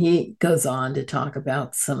then he goes on to talk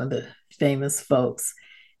about some of the famous folks.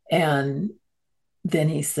 And then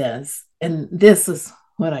he says, and this is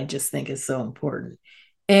what I just think is so important,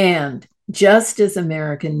 and just as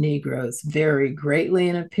American Negroes vary greatly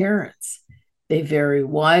in appearance, they vary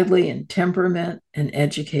widely in temperament and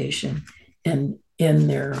education and in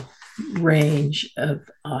their range of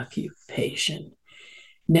occupation.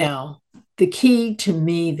 Now, the key to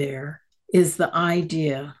me there is the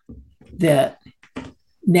idea that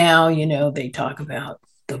now, they talk about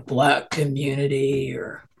the Black community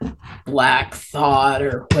or Black thought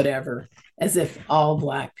or whatever, as if all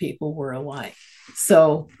Black people were alike.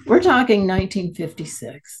 So we're talking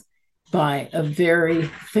 1956 by a very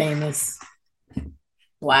famous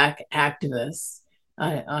Black activist.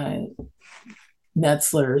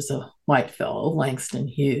 Metzler is a white fellow. Langston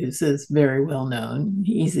Hughes is very well known,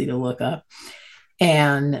 easy to look up.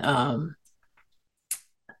 And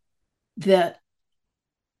that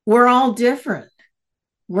we're all different.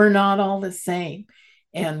 We're not all the same.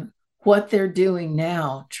 And what they're doing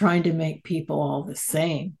now, trying to make people all the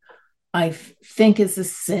same, I think is a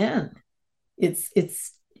sin. It's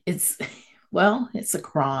a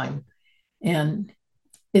crime, and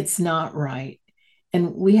it's not right.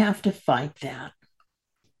 And we have to fight that.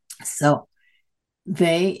 So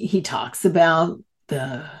he talks about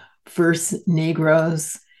the first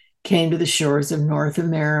Negroes came to the shores of North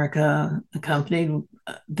America, accompanied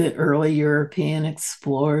the early European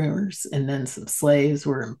explorers, and then some slaves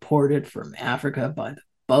were imported from Africa by the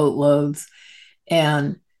boatloads.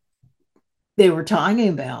 And they were talking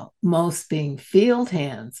about most being field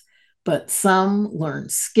hands, but some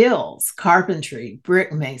learned skills, carpentry,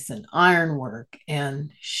 brick mason, ironwork,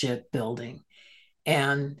 and shipbuilding.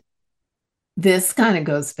 And this kind of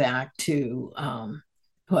goes back to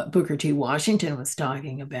what Booker T. Washington was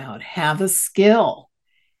talking about. Have a skill.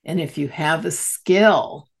 And if you have a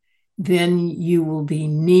skill, then you will be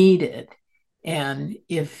needed. And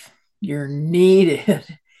if you're needed,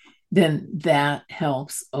 then that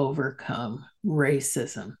helps overcome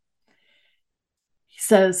racism. He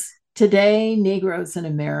says, today, Negroes in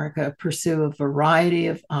America pursue a variety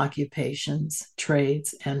of occupations,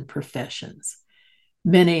 trades, and professions.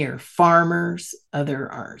 Many are farmers,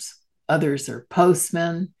 others are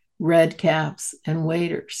postmen, redcaps, and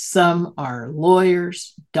waiters. Some are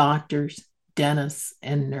lawyers, doctors, dentists,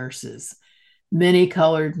 and nurses. Many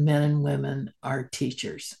colored men and women are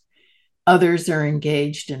teachers. Others are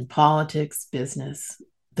engaged in politics, business,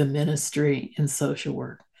 the ministry, and social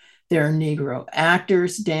work. There are Negro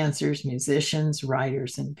actors, dancers, musicians,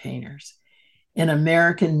 writers, and painters. In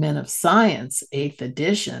American Men of Science, 8th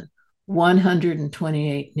edition,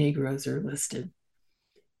 128 Negroes are listed.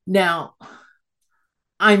 Now,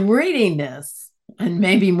 I'm reading this, and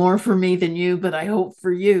maybe more for me than you, but I hope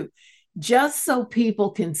for you, just so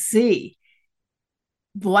people can see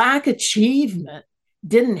Black achievement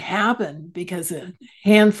didn't happen because a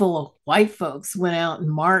handful of white folks went out and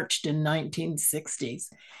marched in 1960s.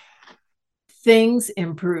 things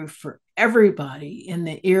improved for everybody in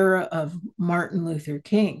the era of Martin Luther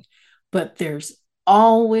King, but there's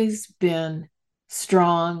always been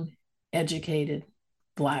strong, educated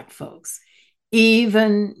Black folks,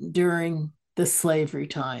 even during the slavery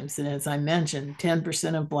times. And as I mentioned,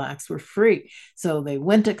 10% of Blacks were free. So they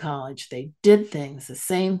went to college, they did things, the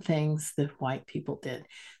same things that white people did.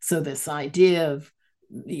 So this idea of,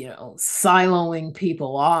 siloing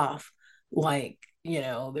people off like,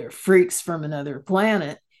 they're freaks from another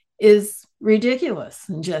planet is ridiculous.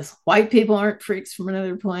 And just white people aren't freaks from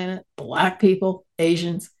another planet. Black people,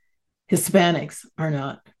 Asians, Hispanics are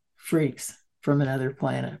not freaks from another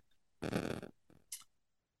planet.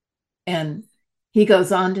 And he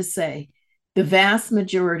goes on to say, the vast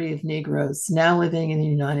majority of Negroes now living in the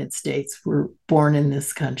United States were born in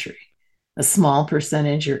this country. A small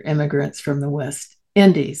percentage are immigrants from the West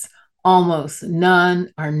Indies. Almost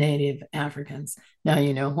none are native Africans. Now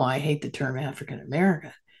you know why I hate the term African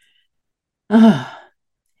American.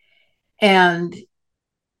 And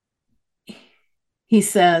he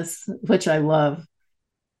says, which I love,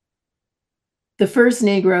 the first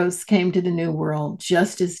Negroes came to the New World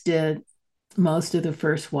just as did most of the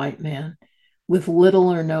first white men, with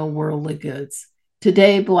little or no worldly goods.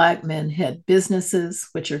 Today, Black men head businesses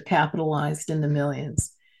which are capitalized in the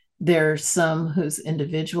millions. There are some whose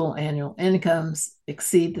individual annual incomes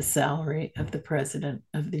exceed the salary of the President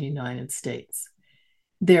of the United States.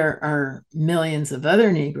 There are millions of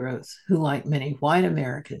other Negroes who, like many white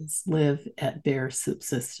Americans, live at bare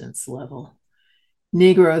subsistence level.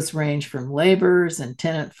 Negroes range from laborers and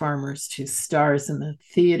tenant farmers to stars in the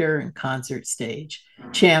theater and concert stage,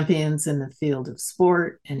 champions in the field of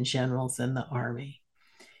sport, and generals in the army.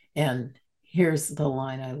 And here's the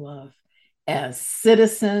line I love. As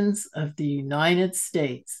citizens of the United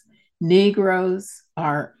States, Negroes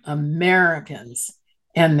are Americans,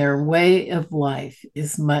 and their way of life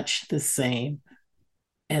is much the same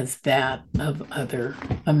as that of other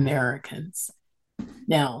Americans.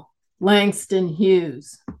 Now, Langston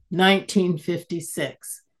Hughes,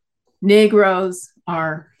 1956. Negroes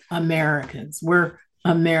are Americans. We're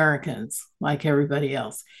Americans like everybody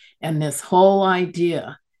else. And this whole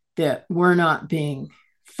idea that we're not being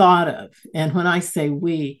thought of, and when I say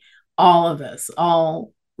we, all of us,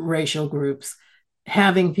 all racial groups,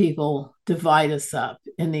 having people divide us up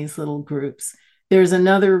in these little groups, there's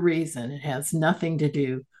another reason. It has nothing to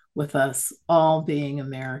do with us all being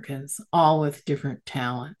Americans, all with different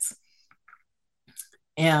talents.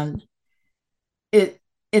 And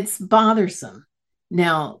it's bothersome.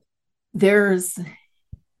 Now, there's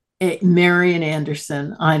Marian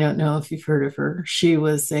Anderson. I don't know if you've heard of her. She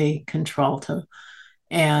was a contralto,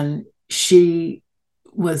 and she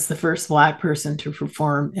was the first Black person to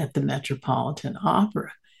perform at the Metropolitan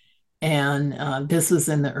Opera. And this was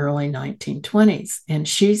in the early 1920s. And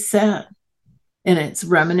she said, and it's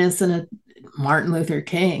reminiscent of Martin Luther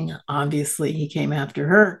King, obviously he came after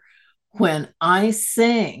her, when I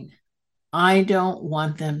sing, I don't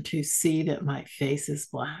want them to see that my face is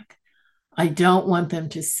Black. I don't want them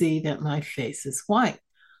to see that my face is white.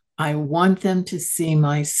 I want them to see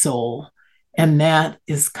my soul, and that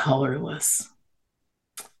is colorless.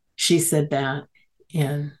 She said that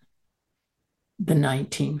in the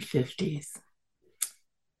 1950s.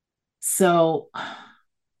 So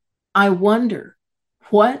I wonder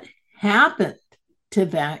what happened to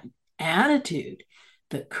that attitude,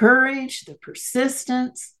 the courage, the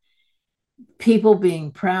persistence, people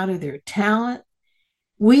being proud of their talent.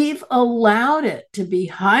 We've allowed it to be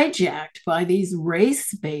hijacked by these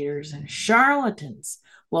race baiters and charlatans.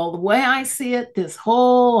 Well, the way I see it, this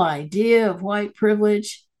whole idea of white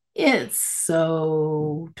privilege, it's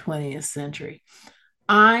so 20th century.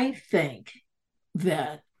 I think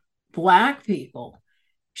that Black people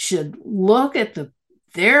should look at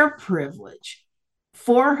their privilege,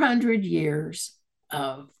 400 years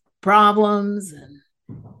of problems, and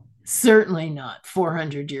certainly not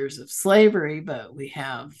 400 years of slavery, but we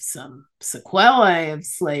have some sequelae of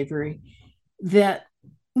slavery, that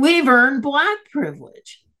we've earned Black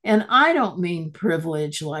privilege. And I don't mean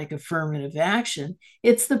privilege like affirmative action.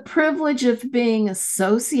 It's the privilege of being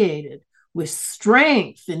associated with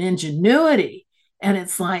strength and ingenuity. And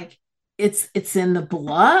it's like, it's in the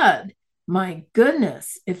blood. My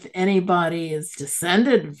goodness, if anybody is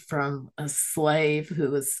descended from a slave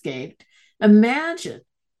who escaped, imagine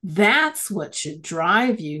that's what should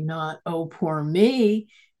drive you, not, oh, poor me.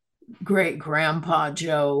 Great Grandpa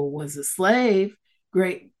Joe was a slave.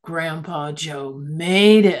 Great Grandpa Joe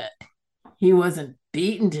made it. He wasn't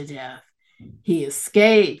beaten to death. He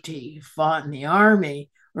escaped. He fought in the army,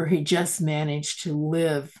 or he just managed to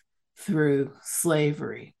live through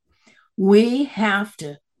slavery. We have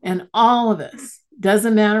to, and all of us,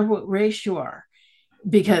 doesn't matter what race you are,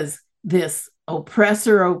 because this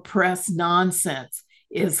oppressor oppressed nonsense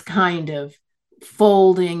is kind of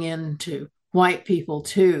folding into white people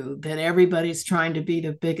too, that everybody's trying to be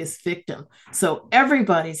the biggest victim. So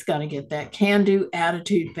everybody's got to get that can-do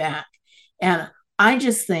attitude back. And I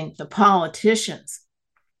just think the politicians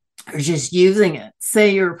are just using it.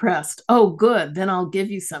 Say you're oppressed. Oh, good. Then I'll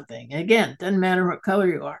give you something. Again, doesn't matter what color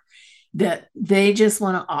you are. That they just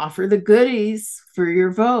want to offer the goodies for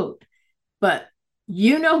your vote. But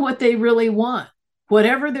you know what they really want.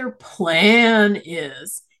 Whatever their plan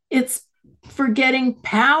is, it's for getting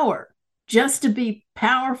power, just to be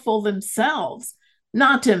powerful themselves,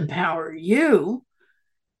 not to empower you.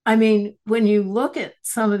 I mean, when you look at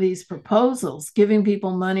some of these proposals, giving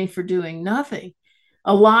people money for doing nothing,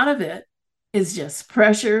 a lot of it is just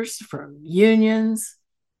pressures from unions,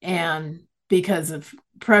 and because of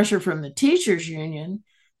pressure from the teachers union,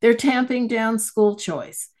 they're tamping down school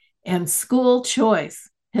choice. And school choice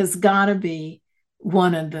has got to be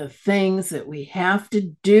one of the things that we have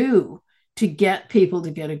to do to get people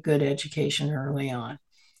to get a good education early on.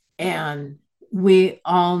 And we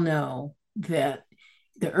all know that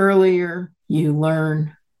the earlier you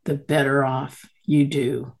learn, the better off you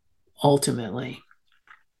do ultimately.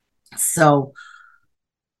 So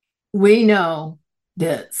we know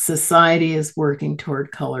that society is working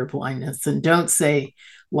toward colorblindness. And don't say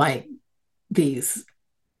like these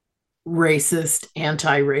racist,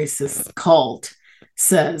 anti-racist cult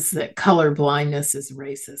says that colorblindness is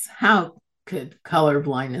racist. How could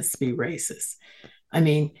colorblindness be racist? I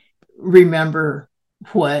mean, remember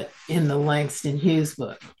what in the Langston Hughes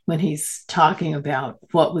book, when he's talking about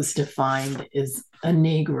what was defined as a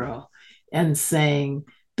Negro and saying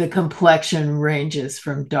the complexion ranges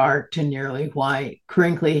from dark to nearly white,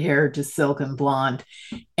 crinkly hair to silken blonde.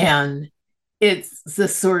 And it's the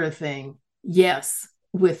sort of thing, yes,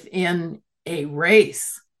 within a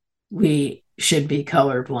race, we should be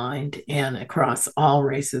colorblind, and across all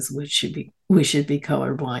races, we should be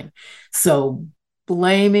colorblind. So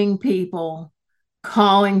blaming people,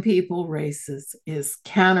 calling people racist is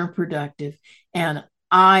counterproductive. And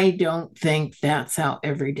I don't think that's how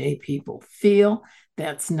everyday people feel.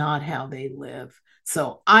 That's not how they live.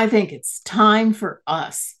 So I think it's time for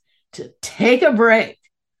us to take a break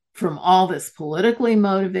from all this politically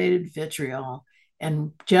motivated vitriol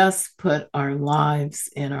and just put our lives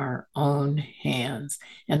in our own hands.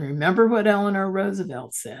 And remember what Eleanor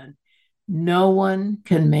Roosevelt said: no one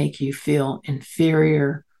can make you feel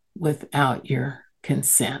inferior without your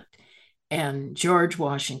consent. And George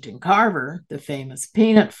Washington Carver, the famous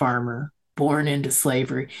peanut farmer born into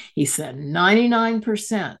slavery, he said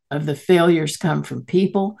 99% of the failures come from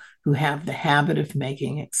people who have the habit of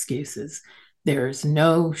making excuses. There is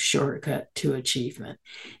no shortcut to achievement.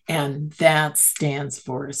 And that stands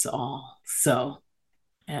for us all. So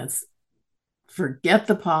forget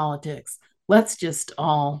the politics. Let's just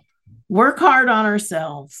all work hard on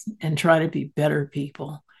ourselves and try to be better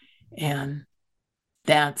people. And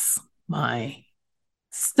that's my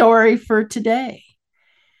story for today.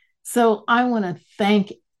 So I want to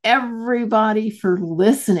thank everybody for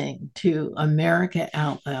listening to America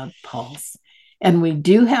Out Loud Pulse. And we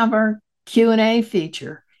do have our Q&A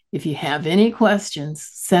feature. If you have any questions,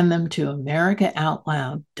 send them to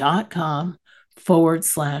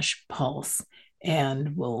americaoutloud.com/pulse.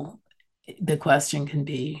 And the question can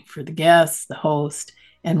be for the guest, the host,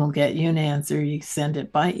 and we'll get you an answer. You send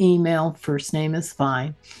it by email. First name is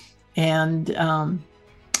fine. And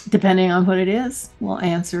depending on what it is, we'll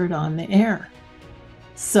answer it on the air.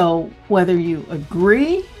 So whether you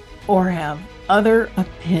agree or have other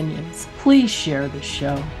opinions, please share the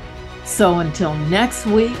show. So until next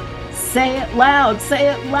week, say it loud,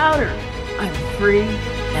 say it louder. I'm free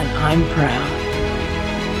and I'm proud.